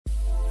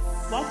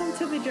Welcome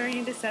to the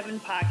Journey to Seven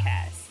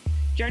podcast.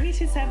 Journey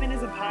to Seven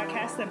is a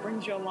podcast that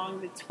brings you along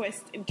the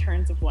twists and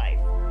turns of life.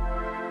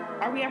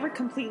 Are we ever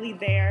completely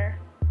there,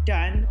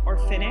 done, or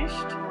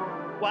finished?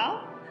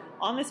 Well,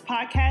 on this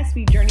podcast,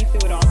 we journey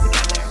through it all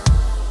together.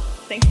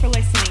 Thanks for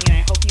listening, and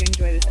I hope you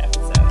enjoy this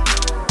episode.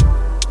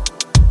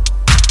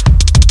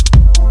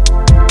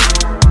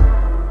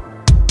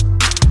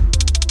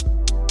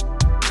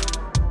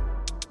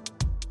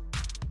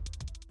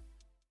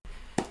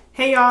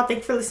 Hey y'all,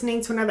 thanks for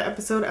listening to another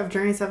episode of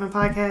Journey 7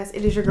 Podcast.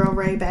 It is your girl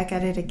Ray back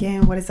at it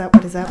again. What is up?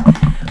 What is up?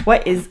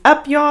 What is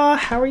up, y'all?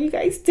 How are you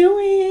guys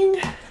doing?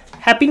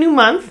 Happy new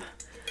month.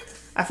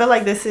 I feel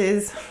like this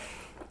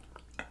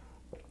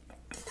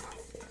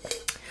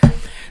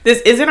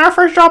isn't our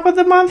first drop of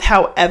the month.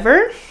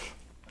 However,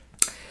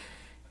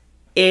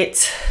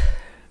 it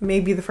may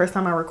be the first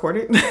time I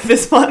recorded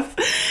this month.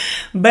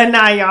 But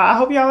nah, y'all, I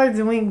hope y'all are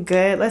doing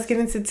good. Let's get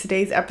into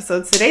today's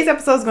episode. Today's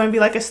episode is going to be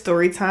like a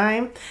story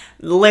time.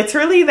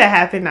 Literally, that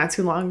happened not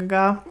too long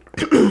ago.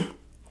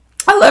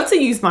 I love to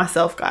use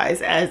myself,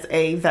 guys, as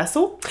a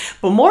vessel,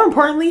 but more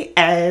importantly,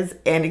 as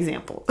an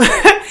example.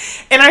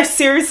 And I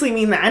seriously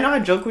mean that. I know I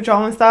joke with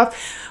y'all and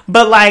stuff,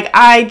 but like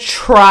I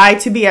try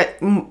to be at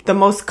the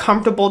most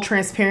comfortable,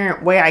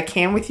 transparent way I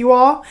can with you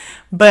all.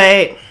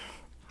 But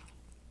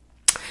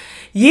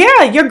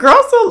yeah, your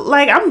girl's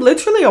like, I'm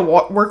literally a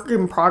work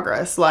in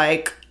progress.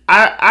 Like,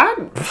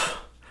 I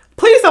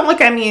please don't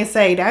look at me and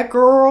say, that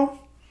girl,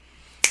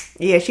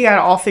 yeah, she got it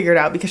all figured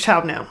out, because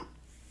child, no.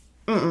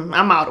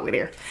 I'm out over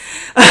there.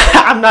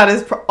 I'm not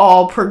as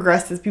all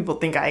progressed as people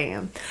think I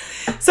am.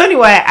 So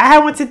anyway, I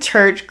went to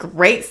church,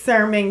 great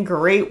sermon,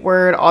 great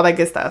word, all that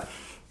good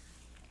stuff.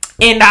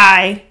 And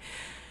I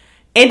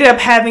ended up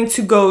having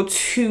to go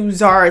to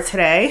Zara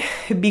today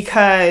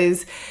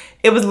because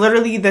it was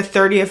literally the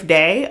 30th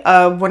day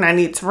of when I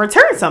need to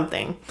return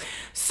something.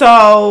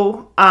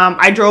 So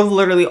I drove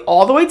literally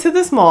all the way to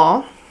this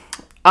mall,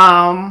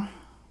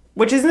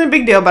 which isn't a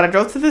big deal, but I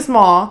drove to this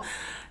mall.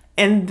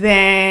 And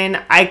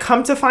then I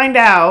come to find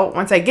out,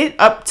 once I get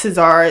up to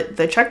Zara,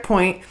 the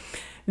checkpoint,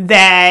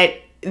 that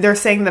they're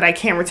saying that I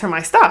can't return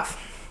my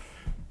stuff.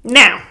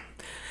 Now,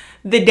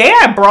 the day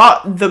I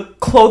brought the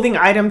clothing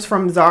items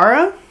from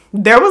Zara,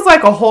 there was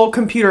like a whole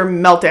computer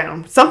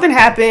meltdown. Something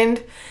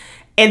happened.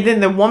 And then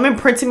the woman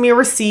printed me a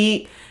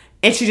receipt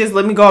and she just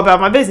let me go about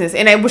my business.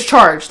 And it was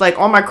charged. Like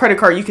on my credit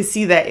card, you could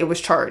see that it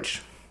was charged.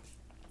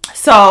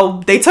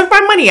 So they took my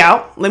money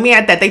out. Let me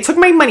add that. They took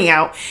my money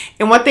out.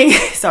 And one thing,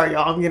 sorry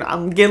y'all,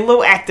 I'm getting a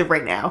little active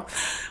right now.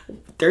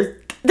 There's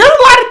a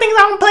lot of things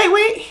I don't play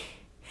with.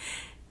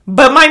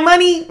 But my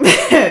money,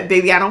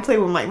 baby, I don't play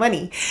with my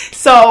money.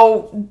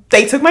 So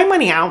they took my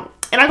money out.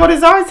 And I go to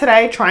Zara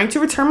today trying to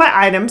return my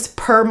items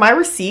per my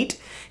receipt.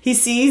 He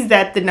sees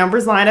that the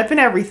numbers line up and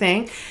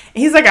everything. And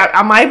he's like,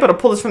 I'm able to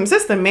pull this from the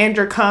system.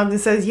 Manager comes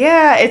and says,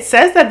 yeah, it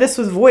says that this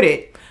was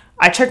voided.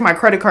 I check my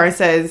credit card and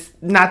says,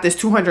 not this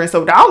 $200 and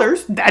so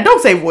dollars. That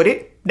don't say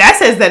voided. That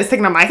says that it's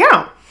taken out my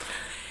account.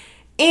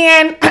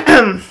 And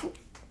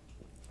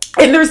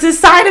and there's this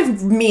side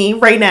of me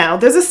right now.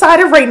 There's a side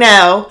of right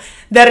now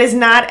that is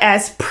not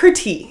as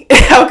pretty,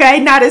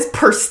 okay? Not as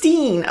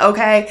pristine,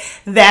 okay?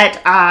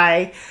 That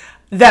I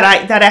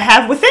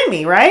have within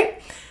me, right?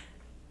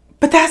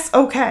 But that's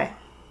okay.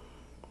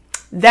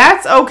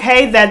 That's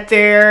okay that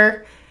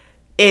there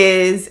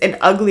is an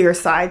uglier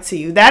side to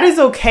you. That is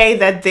okay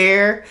that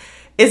there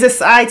is a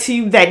side to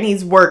you that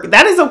needs work.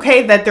 That is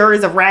okay that there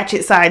is a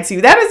ratchet side to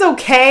you. That is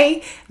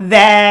okay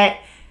that,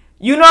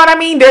 you know what I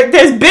mean?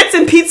 There's bits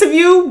and pieces of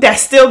you that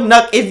still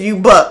nuck if you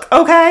buck,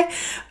 okay?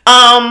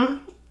 I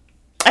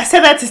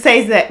said that to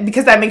say that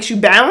because that makes you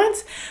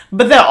balance,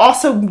 but that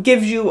also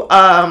gives you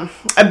a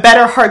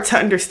better heart to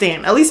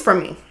understand, at least for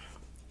me.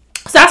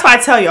 So that's why I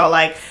tell y'all,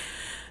 like,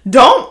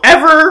 don't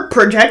ever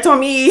project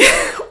on me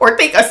or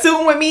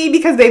assume with me,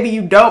 because baby,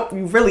 you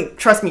really,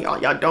 trust me,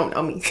 y'all don't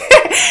know me.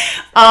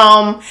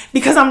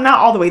 Because I'm not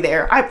all the way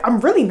there.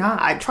 I'm really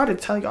not. I try to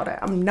tell y'all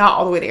that I'm not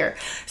all the way there.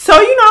 So,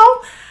 you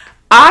know,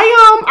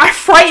 I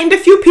frightened a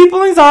few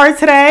people in Zara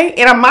today,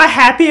 and I'm not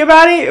happy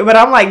about it, but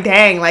I'm like,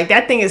 dang, like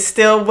that thing is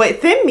still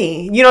within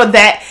me. You know,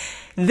 that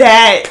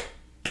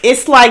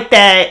it's like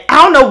that. I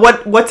don't know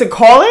what to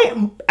call it.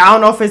 I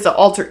don't know if it's an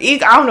alter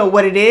ego. I don't know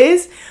what it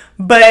is,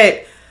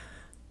 but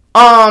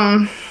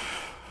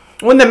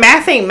when the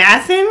math ain't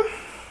mathing,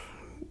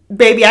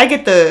 baby, I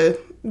get the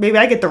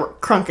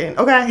crunking.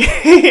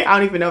 Okay, I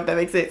don't even know if that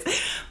makes sense,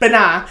 but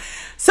nah.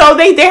 So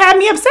they had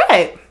me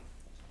upset,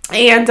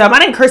 and I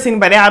didn't curse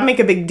anybody. I make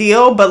a big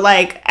deal, but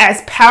like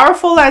as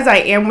powerful as I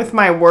am with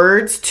my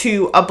words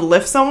to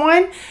uplift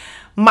someone,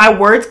 my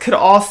words could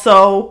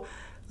also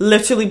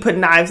literally put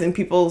knives in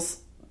people's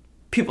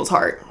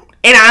heart.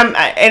 And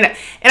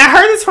I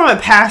heard this from a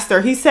pastor.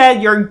 He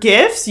said your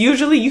gifts,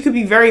 usually you could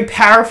be very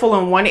powerful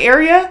in one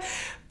area,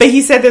 but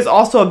he said there's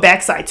also a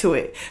backside to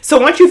it. So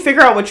once you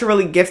figure out what you're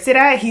really gifted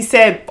at, he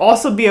said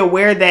also be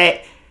aware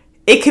that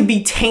it could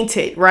be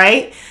tainted,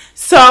 right?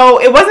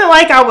 So it wasn't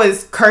like I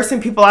was cursing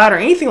people out or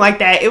anything like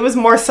that. It was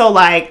more so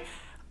like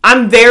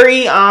I'm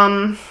very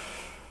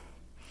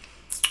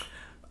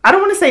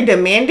say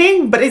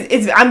demanding, but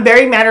I'm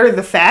very matter of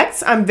the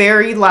facts. I'm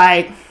very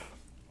like,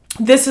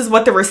 this is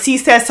what the receipt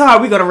says, so how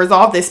are we going to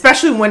resolve this?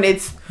 Especially when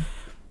it's,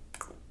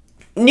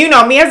 you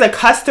know, me as a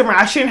customer,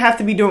 I shouldn't have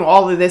to be doing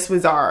all of this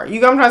with Zara. You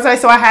know what I'm trying to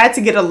say? So I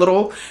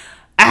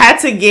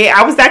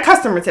was that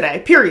customer today,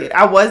 period.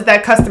 I was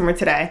that customer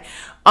today.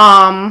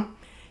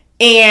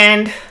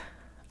 And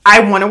I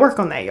want to work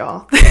on that,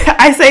 y'all.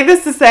 I say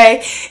this to say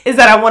is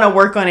that I want to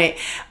work on it.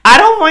 I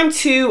don't want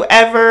to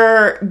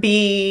ever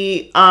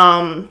be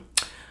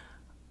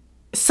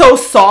so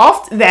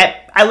soft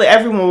that I let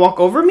everyone walk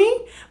over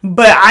me.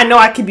 But I know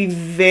I can be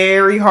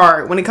very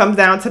hard when it comes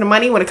down to the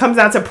money, when it comes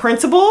down to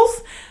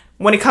principles.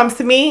 When it comes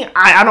to me,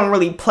 I don't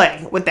really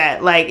play with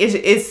that. Like,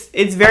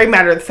 it's very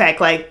matter of fact.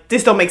 Like,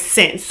 this don't make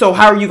sense. So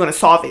how are you going to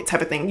solve it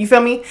type of thing? You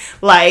feel me?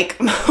 Like,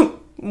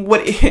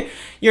 what?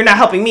 You're not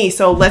helping me.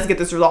 So let's get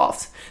this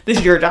resolved. This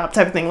is your job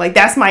type of thing. Like,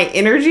 that's my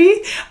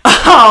energy.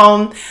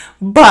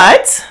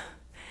 But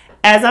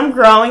as I'm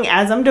growing,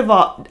 as I'm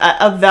evolving,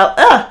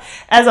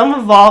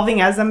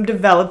 as I'm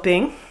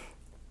developing,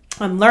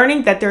 I'm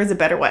learning that there is a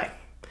better way.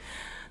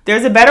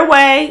 There's a better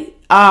way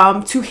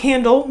to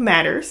handle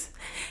matters.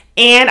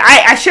 And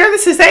I share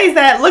this to say is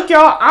that, look,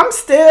 y'all, I'm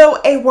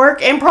still a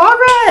work in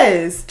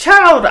progress.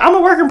 Child, I'm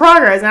a work in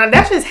progress. Now,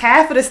 that's just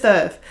half of the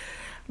stuff.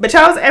 But,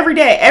 child, every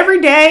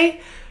day,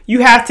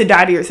 you have to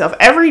die to yourself.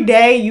 Every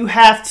day, you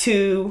have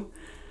to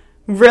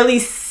really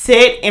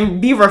sit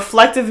and be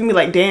reflective and be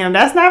like, damn,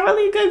 that's not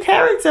really a good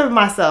character of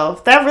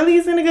myself. That really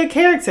isn't a good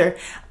character.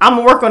 I'm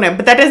going to work on it.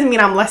 But that doesn't mean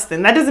I'm less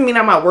than. That doesn't mean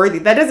I'm not worthy.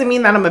 That doesn't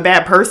mean that I'm a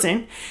bad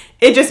person.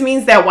 It just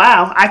means that,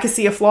 wow, I can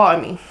see a flaw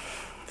in me.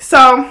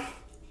 So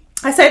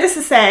I say this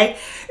to say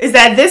is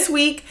that this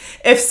week,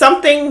 if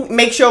something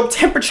makes your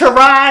temperature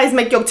rise,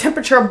 make your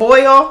temperature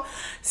boil,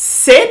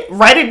 sit,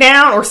 write it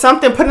down or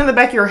something, put it in the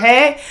back of your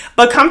head,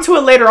 but come to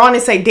it later on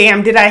and say,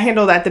 damn, did I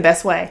handle that the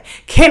best way?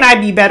 Can I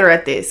be better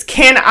at this?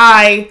 Can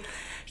I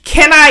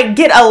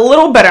get a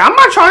little better? I'm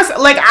not trying to,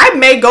 like, I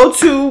may go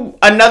to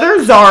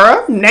another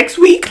Zara next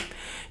week,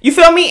 you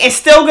feel me, and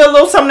still get a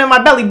little something in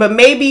my belly, but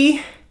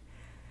maybe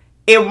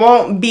it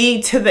won't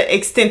be to the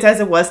extent as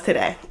it was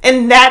today.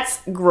 And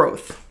that's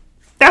growth.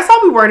 That's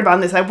all we're worried about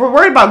in this life. We're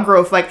worried about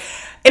growth. Like,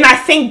 and I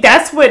think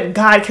that's what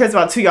God cares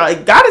about too, y'all.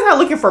 Like, God is not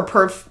looking for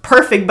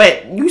perfect,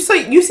 but you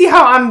see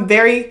how I'm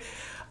very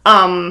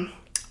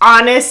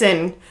honest,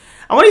 and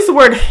I want to use the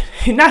word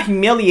not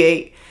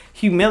humiliate,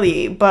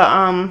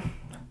 but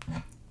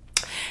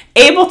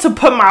able to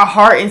put my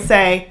heart and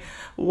say,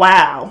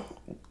 wow,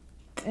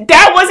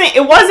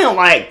 it wasn't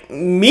like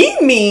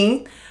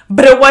mean,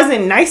 but it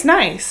wasn't nice.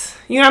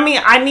 You know what I mean?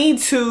 I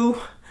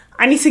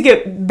need to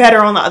get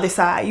better on the other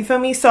side. You feel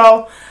me?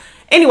 So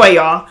anyway,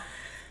 y'all,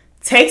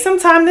 take some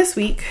time this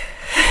week.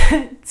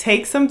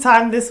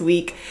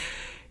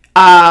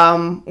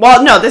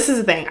 Well, no, this is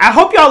the thing. I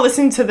hope y'all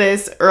listen to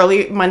this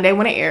early Monday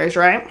when it airs,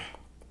 right?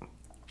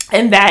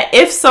 And that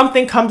if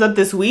something comes up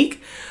this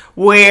week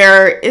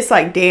where it's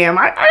like, damn,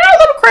 I got a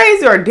little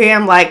crazy, or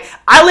damn, like,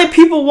 I let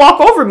people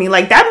walk over me.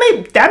 Like,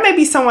 that may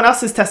be someone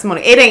else's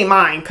testimony. It ain't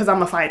mine, because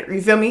I'm a fighter.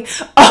 You feel me?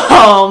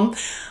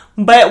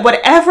 But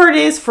whatever it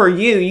is for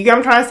you, you get what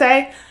I'm trying to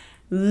say?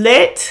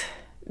 Let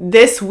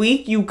this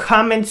week you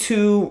come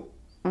into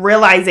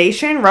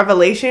revelation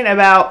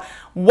about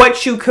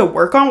what you could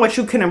work on, what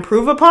you can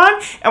improve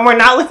upon. And we're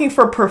not looking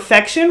for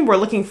perfection. We're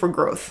looking for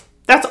growth.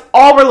 That's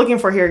all we're looking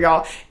for here,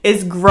 y'all,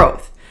 is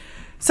growth.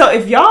 So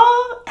if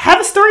y'all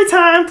have a story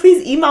time,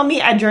 please email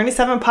me at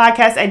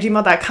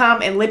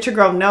journey7podcast@gmail.com and let your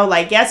girl know,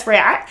 like, yes, Ray,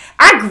 I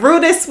grew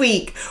this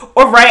week.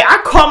 Or, Ray,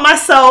 I caught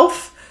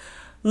myself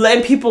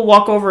letting people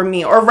walk over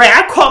me. Or, Ray,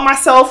 I caught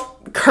myself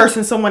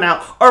cursing someone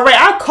out. Or, Ray,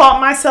 I caught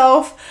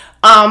myself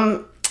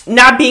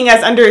not being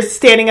as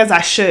understanding as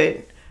I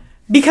should.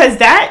 Because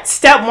that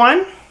step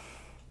one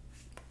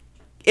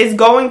is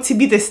going to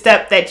be the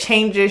step that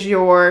changes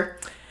your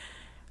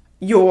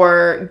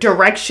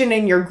direction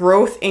and your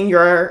growth and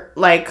your,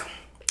 like,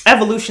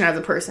 evolution as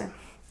a person.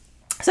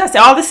 So I say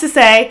all this to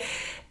say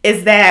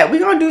is that we're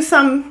going to do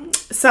some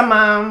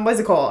what's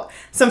it called?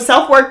 Some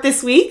self-work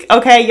this week.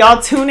 Okay, y'all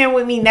tune in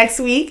with me next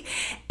week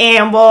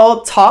and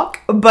we'll talk.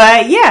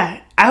 But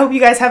yeah, I hope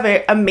you guys have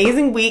an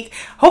amazing week.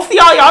 Hopefully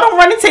y'all don't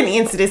run into any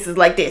incidences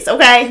like this,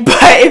 okay?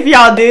 But if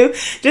y'all do,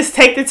 just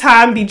take the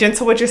time, be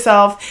gentle with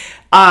yourself,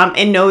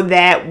 and know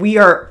that we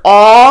are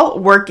all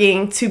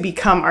working to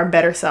become our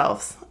better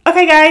selves.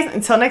 Okay, guys,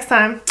 until next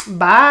time,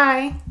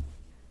 bye.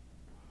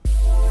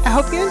 I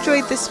hope you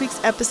enjoyed this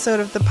week's episode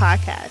of the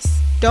podcast.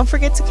 Don't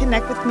forget to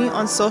connect with me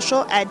on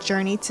social at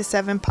Journey to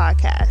 7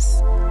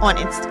 Podcasts on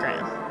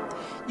Instagram.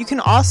 You can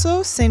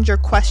also send your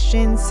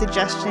questions,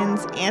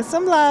 suggestions, and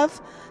some love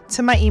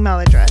to my email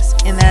address,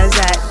 and that is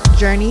at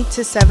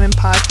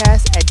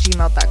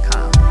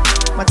journey27podcast@gmail.com.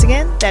 Once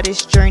again, that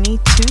is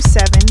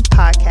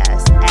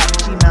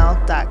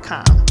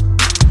journey27podcast@gmail.com.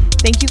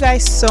 Thank you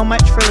guys so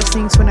much for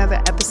listening to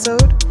another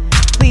episode.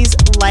 Please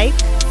like,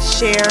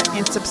 share,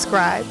 and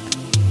subscribe.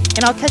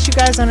 And I'll catch you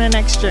guys on the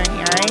next journey, all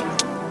right?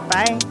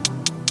 Bye.